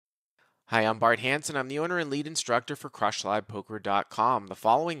Hi, I'm Bart Hanson. I'm the owner and lead instructor for CrushLivePoker.com. The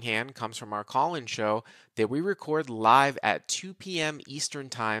following hand comes from our call-in show that we record live at 2 p.m. Eastern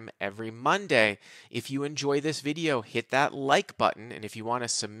Time every Monday. If you enjoy this video, hit that like button, and if you want to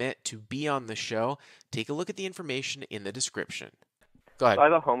submit to be on the show, take a look at the information in the description. Go ahead. I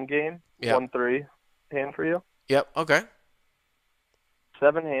have a home game, Yep. 1-3 hand for you. Yep, okay.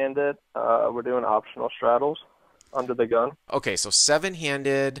 7-handed, we're doing optional straddles under the gun. Okay, so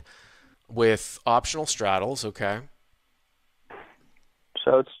 7-handed with optional straddles, okay.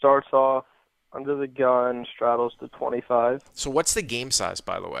 So it starts off under the gun, straddles to 25, So what's the game size,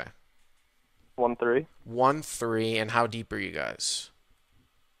 by the way? 1-3. 1-3, and how deep are you guys?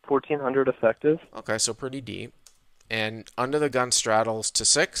 1,400 effective, Okay, so pretty deep. And under the gun straddles to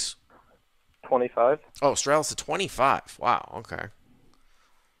 6? 25. Oh, straddles to 25. Wow, okay.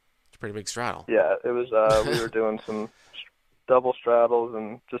 It's a pretty big straddle. Yeah, it was, we were doing some double straddles,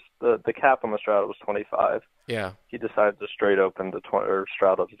 and just the cap on the straddle was 25. Yeah, He decided to straight open to 20, or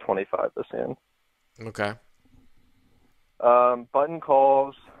straddle to 25 this hand. okay. Button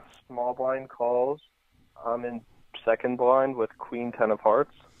calls, small blind calls. I'm in second blind with queen 10 of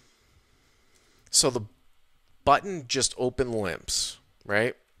hearts. So the button just open limps,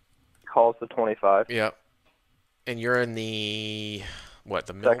 right? Calls to 25. Yep. And you're in the, what,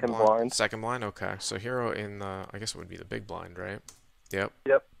 the middle Second blind. Second blind? Okay. So hero in the, I guess it would be the big blind, right? Yep.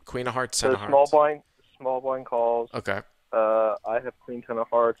 Yep. Queen of hearts, 10 So of hearts. small blind calls. Okay. I have queen 10 of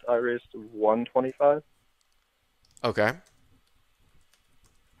hearts. I raised to 125. Okay.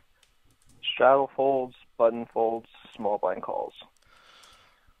 Straddle folds, button folds, small blind calls.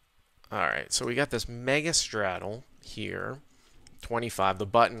 All right. So we got this mega straddle here, 25. The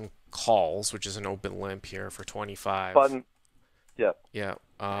button calls, which is an open limp here for 25. Button. Yep. Yeah.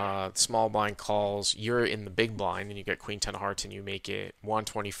 Small blind calls. You're in the big blind, and you get queen 10 of hearts, and you make it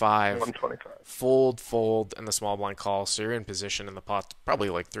 125. 125. Fold, and the small blind calls. So you're in position, and the pot's probably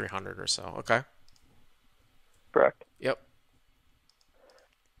like 300 or so. Okay. Correct. Yep.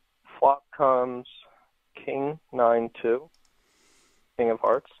 Flop comes king 9-2. King of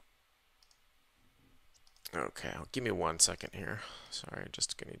hearts. Okay. Give me 1 second here. Sorry,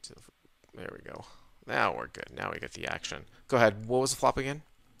 just gonna need to. There we go. Now we're good. Now we get the action. Go ahead. What was the flop again?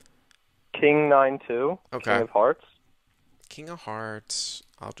 King 9-2. Okay. King of hearts. King of hearts.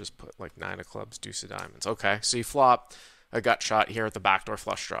 I'll just put like 9 of clubs, deuce of diamonds. Okay. So you flop a gut shot here at the backdoor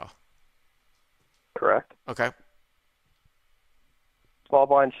flush draw. Correct. Okay. Small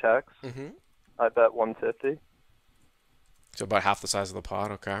blind checks. Mm-hmm. I bet 150. So about half the size of the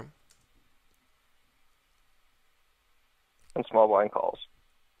pot. Okay. And small blind calls.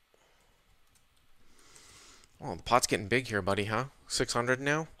 Well, the pot's getting big here, buddy, huh? 600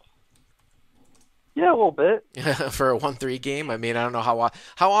 now? Yeah, a little bit. For a 1-3 game? I mean, I don't know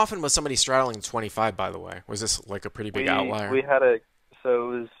how often was somebody straddling 25, by the way? Was this like a pretty big outlier? We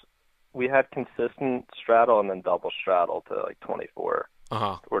had consistent straddle and then double straddle to like 24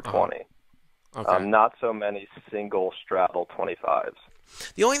 or 20. Okay. Not so many single straddle 25s.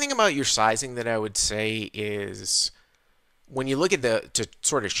 The only thing about your sizing that I would say is when you look at to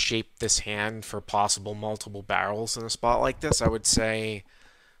sort of shape this hand for possible multiple barrels in a spot like this, I would say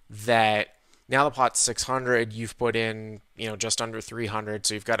that now the pot's 600, you've put in, just under 300,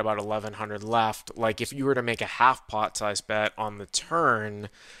 so you've got about 1100 left. Like if you were to make a half pot size bet on the turn,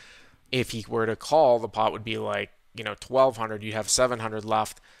 if he were to call, the pot would be like, 1200, you'd have 700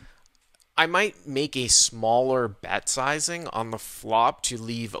 left. I might make a smaller bet sizing on the flop to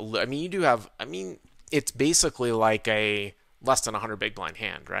leave, it's basically like a less than 100 big blind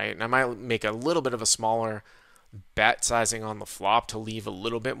hand, right? And I might make a little bit of a smaller bet sizing on the flop to leave a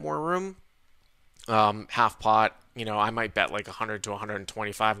little bit more room. Half pot, I might bet like 100 to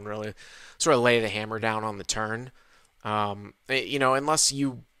 125 and really sort of lay the hammer down on the turn. Unless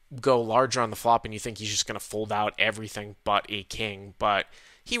you go larger on the flop and you think he's just going to fold out everything but a king, but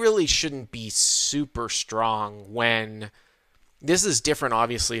he really shouldn't be super strong when this is different,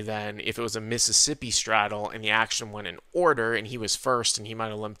 obviously, than if it was a Mississippi straddle and the action went in order and he was first and he might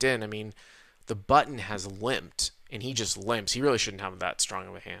have limped in. I mean, the button has limped and he just limps. He really shouldn't have that strong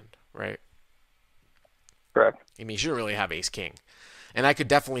of a hand, right? Correct. I mean, he shouldn't really have ace-king. And I could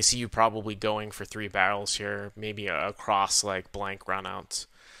definitely see you probably going for 3 barrels here, maybe across like blank runouts.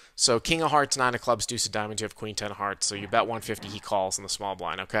 So king of hearts, 9 of clubs, deuce of diamonds, you have queen 10 of hearts. So you bet 150, he calls in the small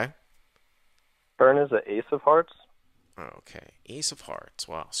blind, okay? Turn is an ace of hearts. Okay, ace of hearts.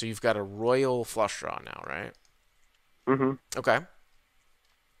 Wow. So you've got a royal flush draw now, right? Mm-hmm. Okay.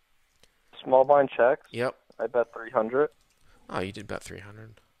 Small blind checks. Yep. I bet 300. Oh, you did bet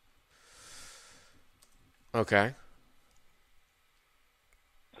 300. Okay.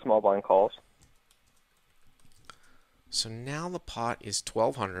 Small blind calls. So now the pot is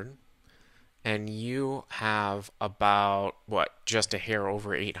 1200, and you have about, what, just a hair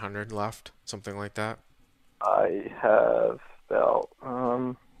over 800 left? Something like that? I have about,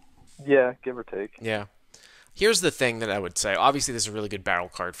 yeah, give or take. Yeah. Here's the thing that I would say. Obviously, this is a really good barrel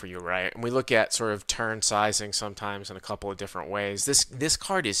card for you, right? And we look at sort of turn sizing sometimes in a couple of different ways. This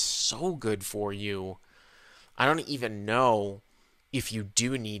card is so good for you. I don't even know if you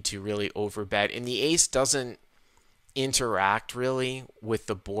do need to really overbet. And the ace doesn't interact really with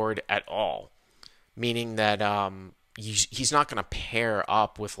the board at all, meaning that he's not going to pair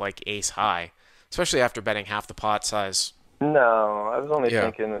up with like ace high, especially after betting half the pot size. No, I was only Yeah.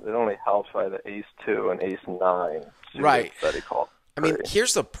 thinking that it only helps by the ace two and ace nine suited Right. that he called I mean, free.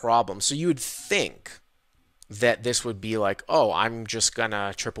 here's the problem. So you would think that this would be like, oh, I'm just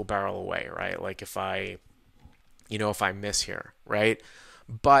gonna triple barrel away, right? Like if I miss here, right?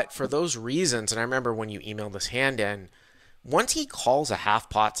 But for those reasons, and I remember when you emailed this hand in, once he calls a half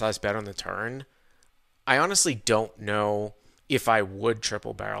pot size bet on the turn, I honestly don't know if I would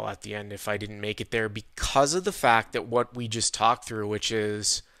triple barrel at the end if I didn't make it there because of the fact that what we just talked through, which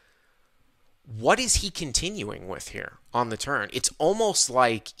is what is he continuing with here on the turn? It's almost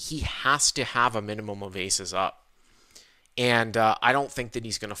like he has to have a minimum of aces up. And I don't think that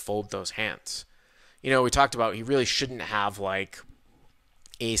he's going to fold those hands. We talked about he really shouldn't have like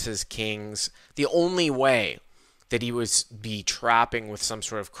aces, kings. The only way that he was be trapping with some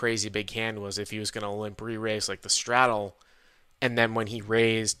sort of crazy big hand was if he was going to limp re-raise like the straddle, and then when he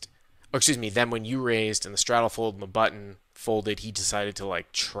raised, or excuse me, then when you raised and the straddle folded and the button folded, he decided to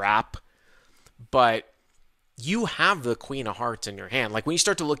like trap. But you have the queen of hearts in your hand. Like when you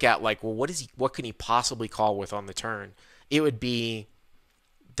start to look at like, well, what can he possibly call with on the turn? It would be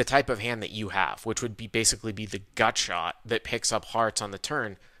the type of hand that you have, which would be basically be the gut shot that picks up hearts on the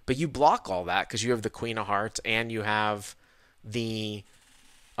turn. But you block all that because you have the queen of hearts and you have the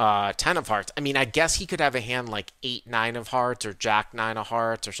ten of hearts. I mean, I guess he could have a hand like 8-9 of hearts or jack 9 of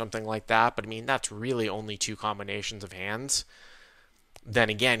hearts or something like that. But I mean, that's really only two combinations of hands. Then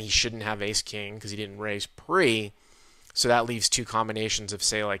again, he shouldn't have ace king because he didn't raise pre. So that leaves two combinations of,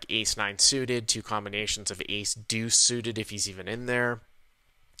 say, like ace 9 suited, two combinations of ace deuce suited if he's even in there,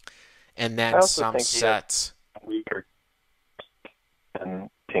 and I then also some think he has sets. weaker than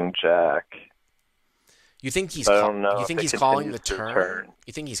king jack. You think he's But I don't know you if think it he's calling the continues to turn? turn.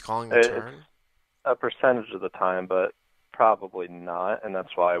 You think he's calling the It's turn? a percentage of the time, but probably not, and that's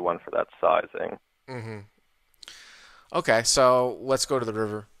why I went for that sizing. Mm-hmm. Okay, so let's go to the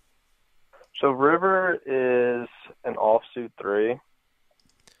river. So river is an offsuit 3.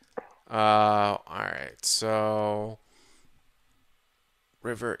 All right. So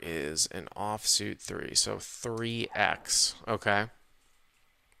river is an offsuit 3, so 3x. Okay.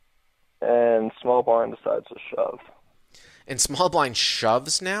 And small blind decides to shove. And small blind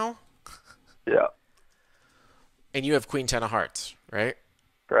shoves now, Yeah, and you have queen 10 of hearts, right?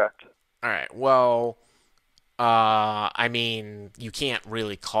 correct. All right. Well, I mean, you can't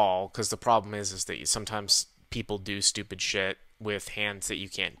really call because the problem is that sometimes people do stupid shit with hands that you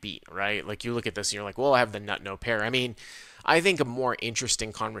can't beat, right? Like you look at this and you're like, well, I have the nut no pair. I mean, I think a more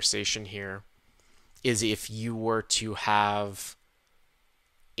interesting conversation here is if you were to have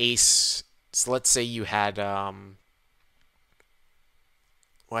ace. So let's say you had, well,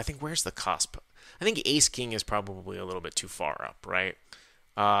 I think where's the cusp? I think ace king is probably a little bit too far up, right?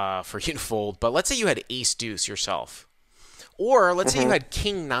 For you to fold. But let's say you had ace deuce yourself. Or let's say you had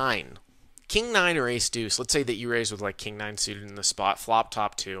king nine. King nine or ace deuce. Let's say that you raised with like king nine suited in the spot, flop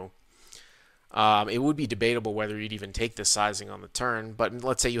top two. It would be debatable whether you'd even take this sizing on the turn. But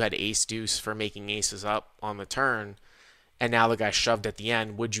let's say you had ace deuce for making aces up on the turn, and now the guy shoved at the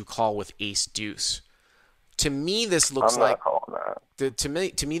end. Would you call with ace deuce? To me, this looks I'm not like calling that.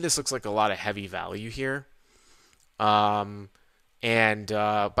 to me this looks like a lot of heavy value here. And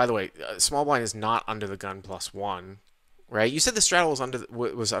by the way, small blind is not under the gun +1, right? You said the straddle was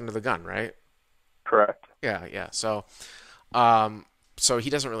under the gun, right? Correct. Yeah, yeah. So, so he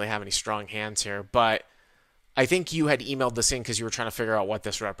doesn't really have any strong hands here. But I think you had emailed this in because you were trying to figure out what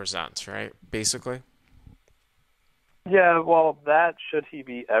this represents, right? Basically. Yeah, well, that should he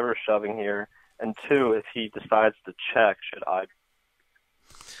be ever shoving here, and 2, if he decides to check, should I?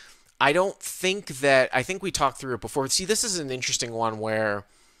 I don't think that. I think we talked through it before. See, this is an interesting one where,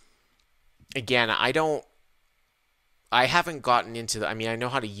 again, I haven't gotten into the. I mean, I know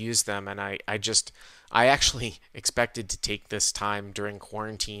how to use them, and I actually expected to take this time during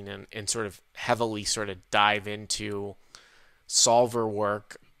quarantine and sort of heavily sort of dive into solver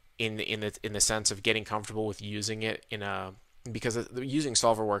work in the sense of getting comfortable with using it in a because using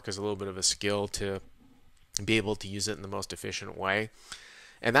solver work is a little bit of a skill to be able to use it in the most efficient way.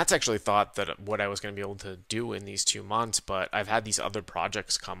 And that's actually thought that what I was going to be able to do in these 2 months, but I've had these other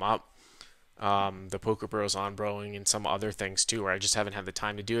projects come up, the Poker Bros on broing and some other things too, where I just haven't had the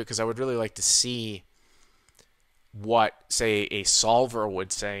time to do it because I would really like to see what, say, a solver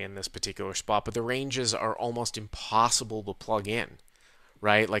would say in this particular spot. But the ranges are almost impossible to plug in,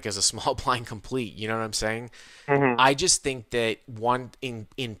 right? Like as a small blind complete, you know what I'm saying? Hmm. I just think that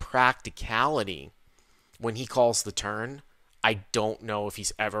in practicality, when he calls the turn, I don't know if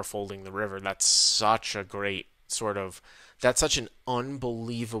he's ever folding the river. That's such a great that's such an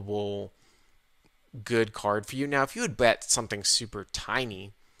unbelievable good card for you. Now, if you had bet something super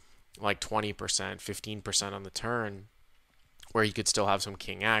tiny, like 20%, 15% on the turn, where you could still have some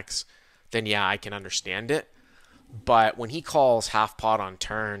King X, then yeah, I can understand it. But when he calls half pot on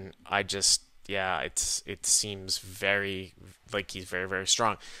turn, it seems very like he's very, very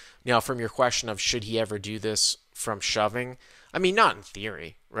strong. Now, from your question of should he ever do this from shoving, I mean, not in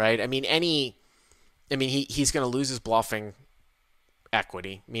theory, right? He's going to lose his bluffing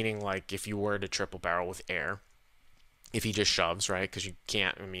equity, meaning like if you were to triple barrel with air, if he just shoves, right? Because you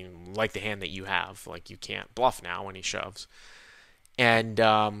can't, like the hand that you have, like you can't bluff now when he shoves. And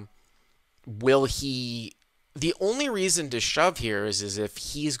will he? The only reason to shove here is if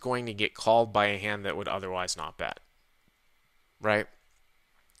he's going to get called by a hand that would otherwise not bet, right?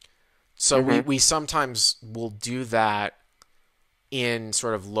 So Hmm. we sometimes will do that in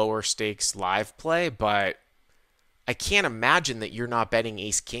sort of lower stakes live play, but I can't imagine that you're not betting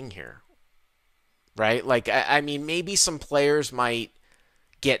ace king here, right? Like, maybe some players might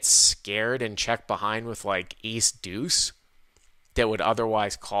get scared and check behind with like ace deuce that would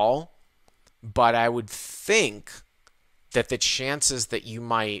otherwise call, but I would think that the chances that you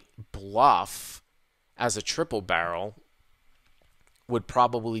might bluff as a triple barrel would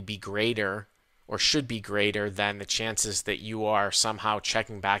probably be greater or should be greater than the chances that you are somehow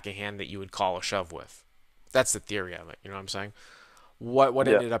checking back a hand that you would call a shove with. That's the theory of it. You know what I'm saying? What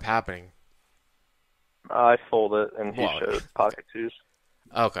Yeah. ended up happening? I folded, and he Well, showed okay. pocket twos.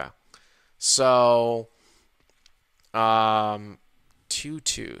 Okay. So,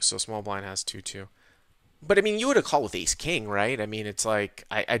 2-2. So small blind has 2-2. But you would have called with ace king, right? It's like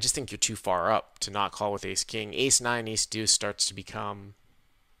I just think you're too far up to not call with ace king. Ace nine, ace deuce starts to become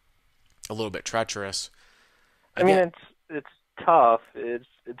a little bit treacherous. I mean, Again, it's tough. It's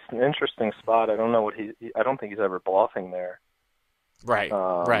an interesting spot. I don't know what I don't think he's ever bluffing there. right,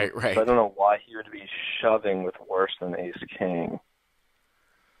 right, So I right. don't know why he would be shoving with worse than ace king.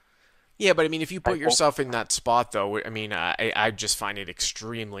 Yeah, but if you I put think. yourself in that spot, though, I just find it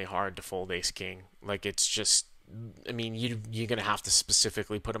extremely hard to fold ace king. Like it's just, you're gonna have to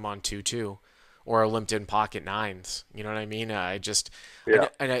specifically put him on 2-2, or a limped in pocket nines. You know what I mean? Yeah.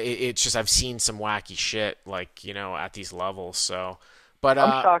 It's just I've seen some wacky shit like at these levels. So, but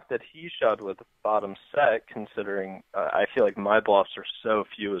I'm shocked that he shoved with the bottom set, considering I feel like my bluffs are so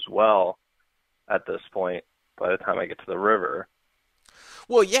few as well at this point by the time I get to the river.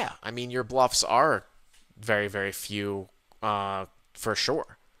 well, yeah, your bluffs are very, very few, for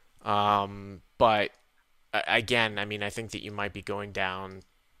sure. But again, I think that you might be going down,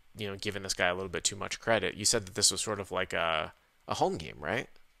 giving this guy a little bit too much credit. You said that this was sort of like a home game, right?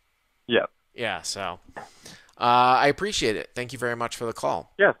 Yeah. Yeah, so I appreciate it. Thank you very much for the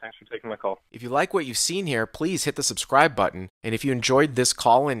call. Yeah, thanks for taking my call. If you like what you've seen here, please hit the subscribe button. And if you enjoyed this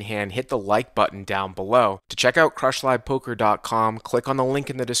call in hand, hit the like button down below. To check out crushlivepoker.com, click on the link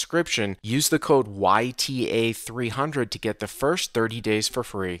in the description. Use the code YTA300 to get the first 30 days for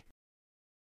free.